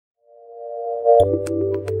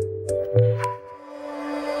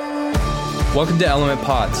Welcome to Element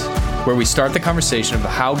Pods, where we start the conversation of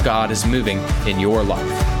how God is moving in your life.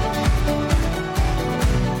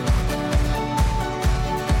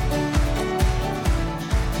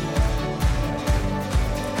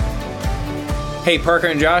 Hey, Parker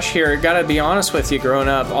and Josh here. Gotta be honest with you, growing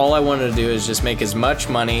up, all I wanted to do is just make as much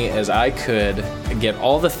money as I could, get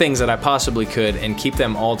all the things that I possibly could, and keep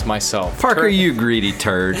them all to myself. Parker, you greedy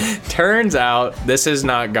turd. Turns out this is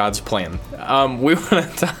not God's plan. We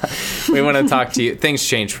want to talk to you. Things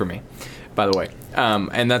changed for me, by the way.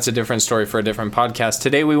 And that's a different story for a different podcast.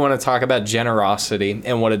 Today we want to talk about generosity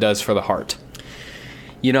and what it does for the heart.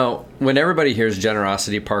 You know, when everybody hears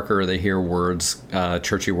generosity, Parker, they hear words,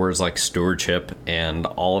 churchy words like stewardship and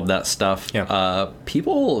all of that stuff. Yeah.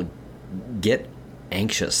 People get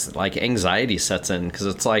anxious, like anxiety sets in, because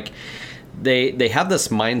it's like they have this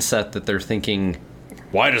mindset that they're thinking,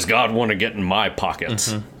 why does God want to get in my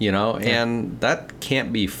pockets? Mm-hmm. You know, yeah. And that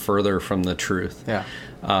can't be further from the truth.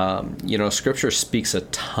 Yeah. You know, Scripture speaks a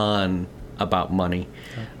ton about money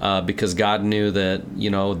because God knew that, you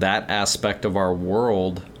know, that aspect of our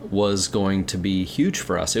world was going to be huge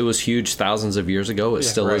for us. It was huge thousands of years ago. It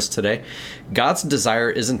still is today. God's desire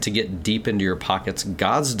isn't to get deep into your pockets.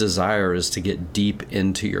 God's desire is to get deep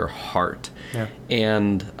into your heart. Yeah.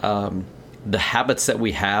 And the habits that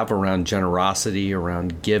we have around generosity,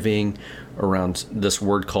 around giving, around this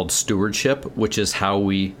word called stewardship, which is how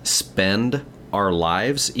we spend our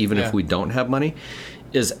lives, even if we don't have money,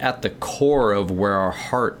 is at the core of where our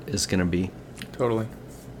heart is going to be. Totally.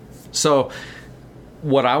 So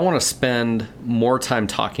what I want to spend more time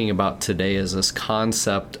talking about today is this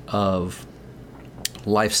concept of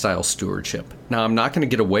lifestyle stewardship. Now, I'm not going to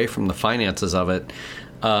get away from the finances of it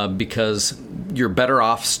because you're better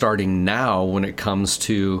off starting now when it comes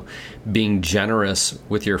to being generous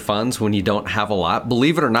with your funds when you don't have a lot.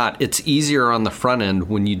 Believe it or not, it's easier on the front end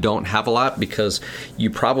when you don't have a lot because you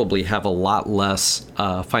probably have a lot less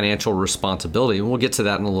financial responsibility. And we'll get to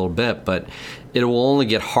that in a little bit, but it will only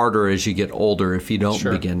get harder as you get older if you don't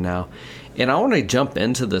begin now. And I want to jump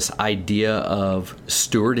into this idea of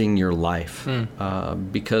stewarding your life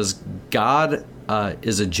because God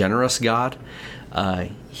is a generous God.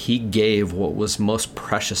 He gave what was most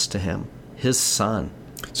precious to him, his son.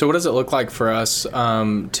 So what does it look like for us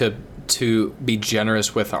to be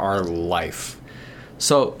generous with our life?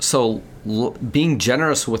 So being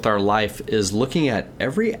generous with our life is looking at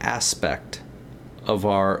every aspect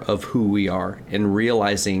of who we are and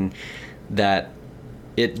realizing that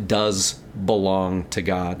it does belong to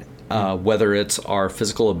God. Whether it's our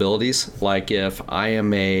physical abilities, like if I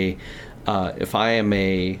am a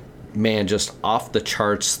man just off the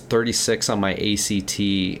charts, 36 on my ACT,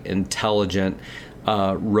 intelligent,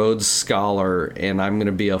 Rhodes Scholar, and I'm going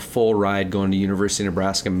to be a full ride going to University of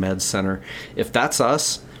Nebraska Med Center. If that's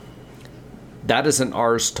us, that isn't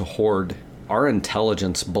ours to hoard. Our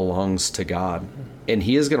intelligence belongs to God, and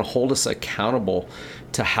He is going to hold us accountable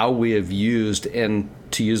to how we have used, and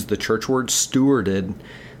to use the church word, stewarded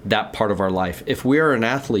that part of our life. If we are an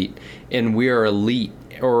athlete and we are elite,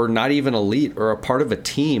 or not even elite, or a part of a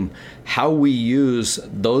team, how we use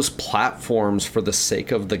those platforms for the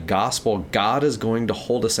sake of the gospel, God is going to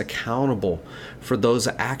hold us accountable for those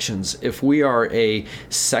actions. If we are a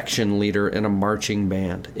section leader in a marching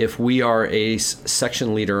band, if we are a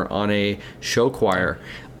section leader on a show choir,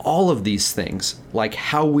 all of these things, like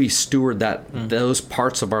how we steward those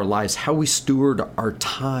parts of our lives, how we steward our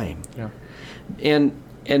time. Yeah.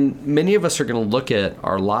 And many of us are going to look at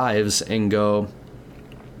our lives and go,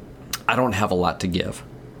 I don't have a lot to give,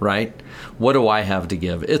 right? What do I have to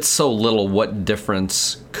give? It's so little, what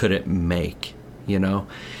difference could it make, you know?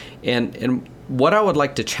 And what I would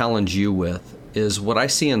like to challenge you with is what I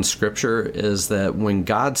see in Scripture is that when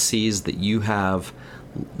God sees that you have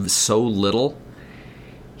so little,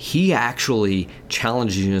 He actually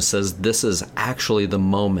challenges you and says, this is actually the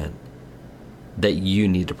moment that you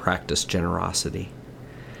need to practice generosity,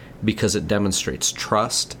 because it demonstrates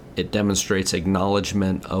trust. It demonstrates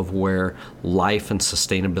acknowledgement of where life and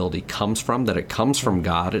sustainability comes from, that it comes from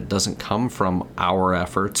God. It doesn't come from our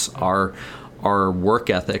efforts, our work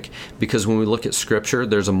ethic. Because when we look at Scripture,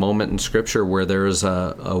 there's a moment in Scripture where there's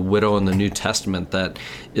a widow in the New Testament that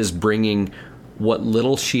is bringing what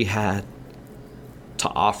little she had to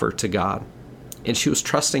offer to God. And she was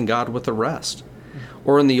trusting God with the rest.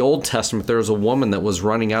 Or in the Old Testament, there was a woman that was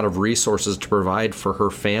running out of resources to provide for her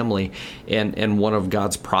family, and one of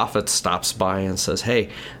God's prophets stops by and says, hey,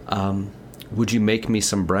 would you make me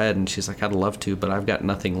some bread? And she's like, I'd love to, but I've got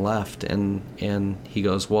nothing left. And he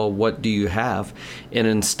goes, well, what do you have? And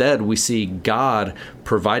instead we see God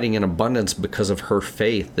providing in abundance because of her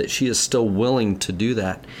faith, that she is still willing to do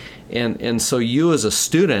that. And so you as a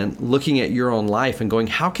student looking at your own life and going,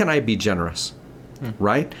 how can I be generous?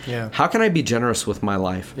 Right? Yeah. How can I be generous with my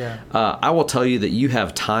life? Yeah. I will tell you that you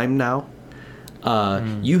have time now.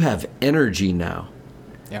 You have energy now.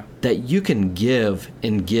 Yeah. That you can give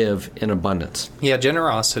in abundance. Yeah,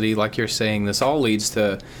 generosity, like you're saying, this all leads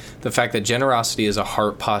to the fact that generosity is a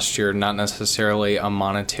heart posture, not necessarily a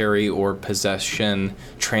monetary or possession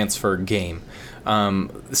transfer game.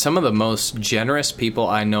 Some of the most generous people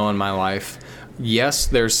I know in my life, yes,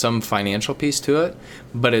 there's some financial piece to it,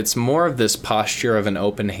 but it's more of this posture of an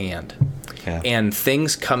open hand. Yeah. And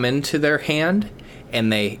things come into their hand, and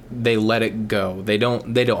they let it go. They don't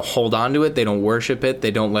hold on to it. They don't worship it. They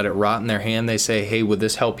don't let it rot in their hand. They say, hey, would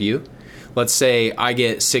this help you? Let's say I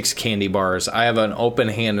get 6 candy bars. I have an open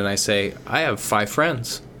hand, and I say, I have 5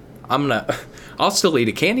 friends. I'll still eat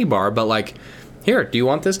a candy bar, but like, here, do you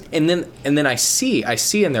want this? And then I see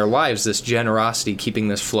in their lives this generosity keeping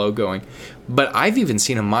this flow going. But I've even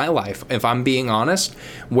seen in my life, if I'm being honest,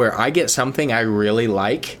 where I get something I really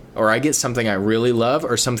like, or I get something I really love,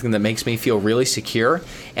 or something that makes me feel really secure,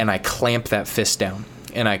 and I clamp that fist down,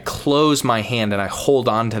 and I close my hand, and I hold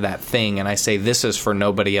on to that thing, and I say, this is for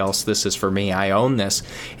nobody else, this is for me, I own this,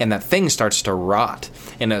 and that thing starts to rot,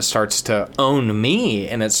 and it starts to own me,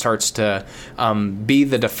 and it starts to be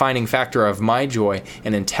the defining factor of my joy,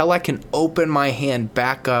 and until I can open my hand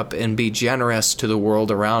back up and be generous to the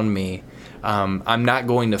world around me, I'm not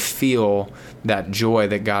going to feel that joy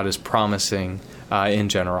that God is promising in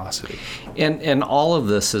generosity. And all of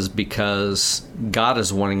this is because God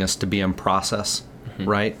is wanting us to be in process,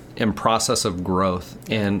 right? In process of growth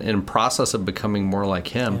and in process of becoming more like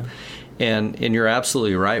Him. Yeah. And you're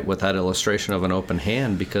absolutely right with that illustration of an open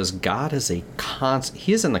hand, because God is He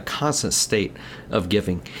is in a constant state of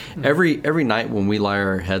giving. Mm-hmm. Every night when we lie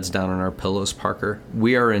our heads down on our pillows, Parker,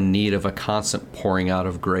 we are in need of a constant pouring out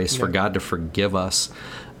of grace for God to forgive us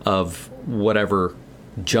of whatever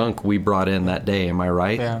junk we brought in that day. Am I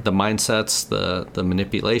right? Yeah. The mindsets, the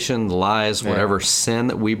manipulation, the lies, whatever sin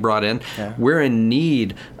that we brought in, we're in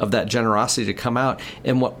need of that generosity to come out.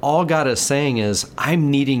 And what all God is saying is,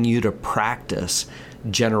 I'm needing you to practice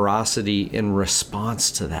generosity in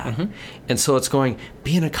response to that. Mm-hmm. And so it's going,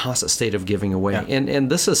 be in a constant state of giving away. Yeah.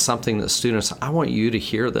 And this is something that students, I want you to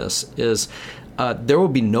hear this, is there will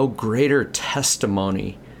be no greater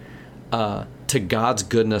testimony to God's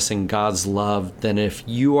goodness and God's love than if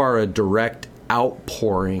you are a direct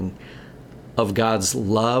outpouring of God's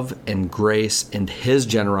love and grace and His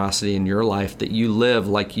generosity in your life, that you live,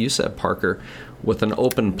 like you said, Parker, with an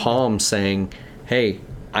open palm saying, hey,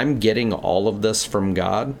 I'm getting all of this from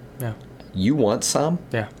God. Yeah. You want some?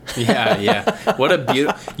 Yeah. What a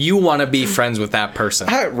beautiful... You want to be friends with that person.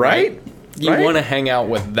 Right? You want to hang out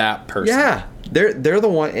with that person. Yeah. They're the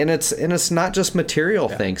one, and it's not just material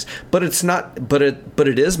things, but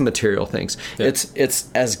it is material things. Yeah. It's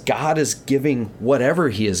as God is giving whatever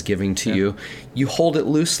He is giving to you, you hold it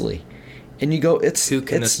loosely, and you go, who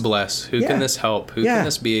can this bless? Who can this help? Who can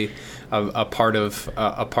this be a part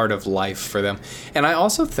of life for them? And I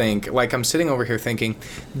also think, like, I'm sitting over here thinking,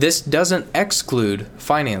 this doesn't exclude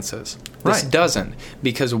finances. This doesn't,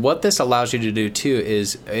 because what this allows you to do too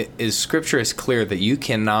is Scripture is clear that you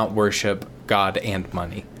cannot worship God and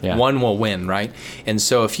money. Yeah. One will win, right? And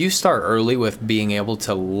so if you start early with being able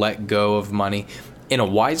to let go of money in a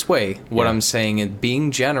wise way, what I'm saying is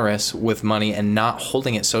being generous with money and not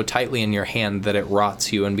holding it so tightly in your hand that it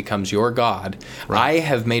rots you and becomes your God. Right. I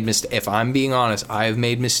have made if I'm being honest, I have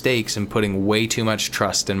made mistakes in putting way too much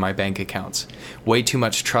trust in my bank accounts, way too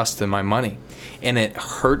much trust in my money. And it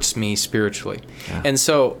hurts me spiritually. Yeah. And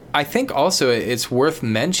so I think also it's worth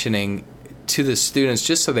mentioning to the students,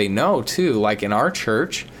 just so they know too, like in our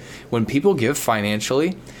church, when people give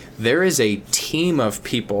financially, there is a team of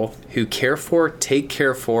people who care for, take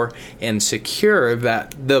care for, and secure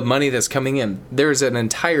that the money that's coming in. There's an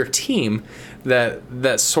entire team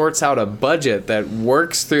that sorts out a budget, that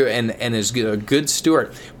works through and is a good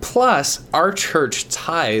steward. Plus, our church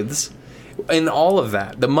tithes. In all of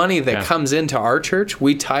that, the money that comes into our church,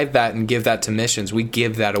 we tithe that and give that to missions. We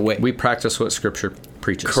give that away. We practice what Scripture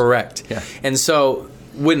preaches. Correct. Yeah. And so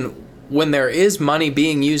when when there is money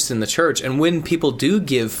being used in the church, and when people do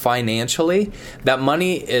give financially, that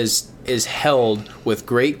money is held with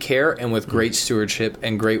great care and with great stewardship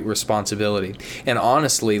and great responsibility. And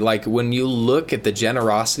honestly, like when you look at the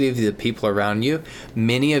generosity of the people around you,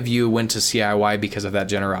 many of you went to CIY because of that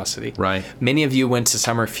generosity. Right. Many of you went to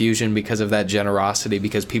Summer Fusion because of that generosity,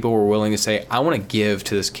 because people were willing to say, I want to give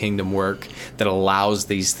to this kingdom work that allows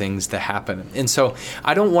these things to happen. And so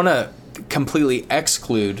I don't want to completely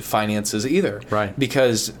exclude finances either. Right.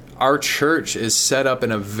 Because our church is set up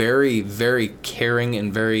in a very, very caring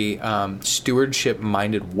and very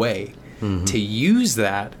stewardship-minded way to use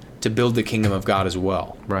that to build the kingdom of God as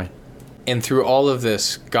well. Right. And through all of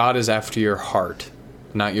this, God is after your heart,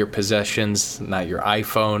 not your possessions, not your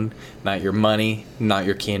iPhone, not your money, not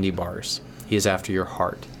your candy bars. He is after your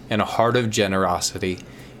heart. And a heart of generosity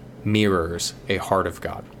mirrors a heart of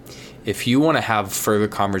God. If you want to have further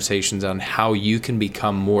conversations on how you can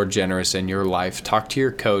become more generous in your life, talk to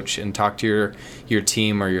your coach and talk to your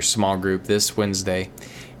team or your small group this Wednesday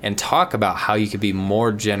and talk about how you could be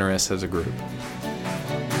more generous as a group.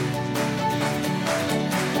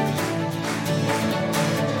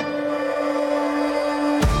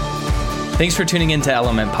 Thanks for tuning in to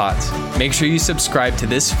Element Pods. Make sure you subscribe to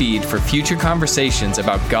this feed for future conversations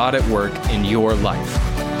about God at work in your life.